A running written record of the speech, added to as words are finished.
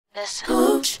Listen.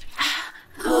 Hooch,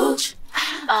 hooch,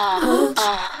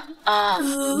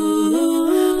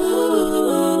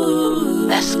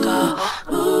 let's go.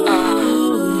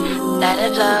 Let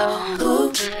it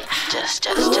flow.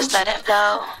 Just let it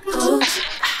flow.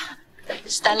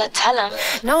 Stella, tell him.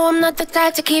 No, I'm not the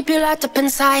type to keep you locked up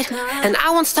inside, and I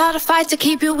won't start a fight to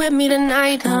keep you with me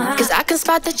tonight. Cause I can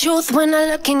spot the truth when I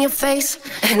look in your face,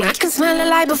 and I can smell the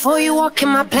light before you walk in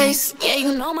my place. Yeah,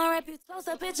 you know my reputation. Post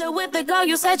a picture with the girl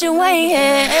you said you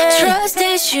ain't. Trust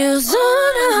issues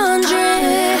on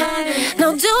 100.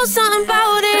 Now do something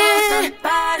about it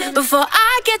before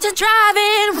I get to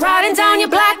driving, riding down your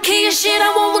block, key your shit, I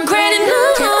won't regret it. No,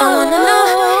 I wanna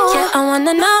know. Yeah, I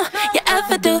wanna know. You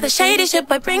ever do the shady shit,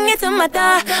 but bring it to my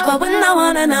door? But when I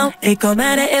wanna know, it gon'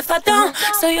 matter if I don't.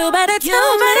 So you better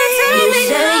tell me. You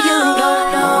say you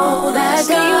don't know that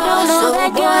girl, so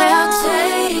boy, I'll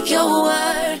take your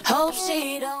word. Hope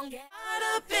she don't get caught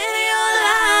up in your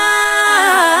lies.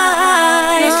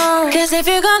 Cause if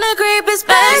you're gonna creep, it's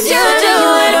best you do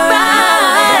it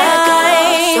right.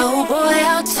 So boy,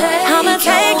 I'ma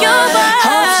take your word.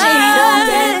 Hope she don't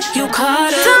get you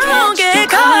caught up. Don't get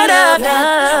caught up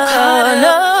now.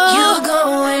 You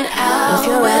going out with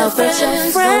your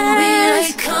well-friends.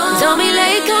 Don't be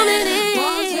late coming in.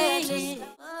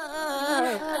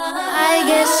 I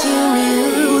guess you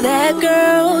knew that,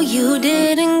 girl. You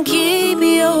didn't keep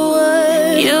your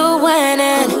word. You went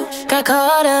and got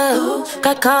caught up,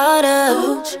 got caught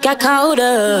up, got caught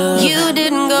up. You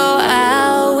didn't go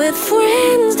out with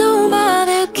friends. Don't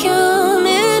bother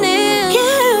coming in.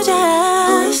 You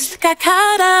just got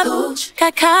caught up,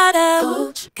 got caught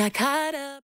up, got caught up.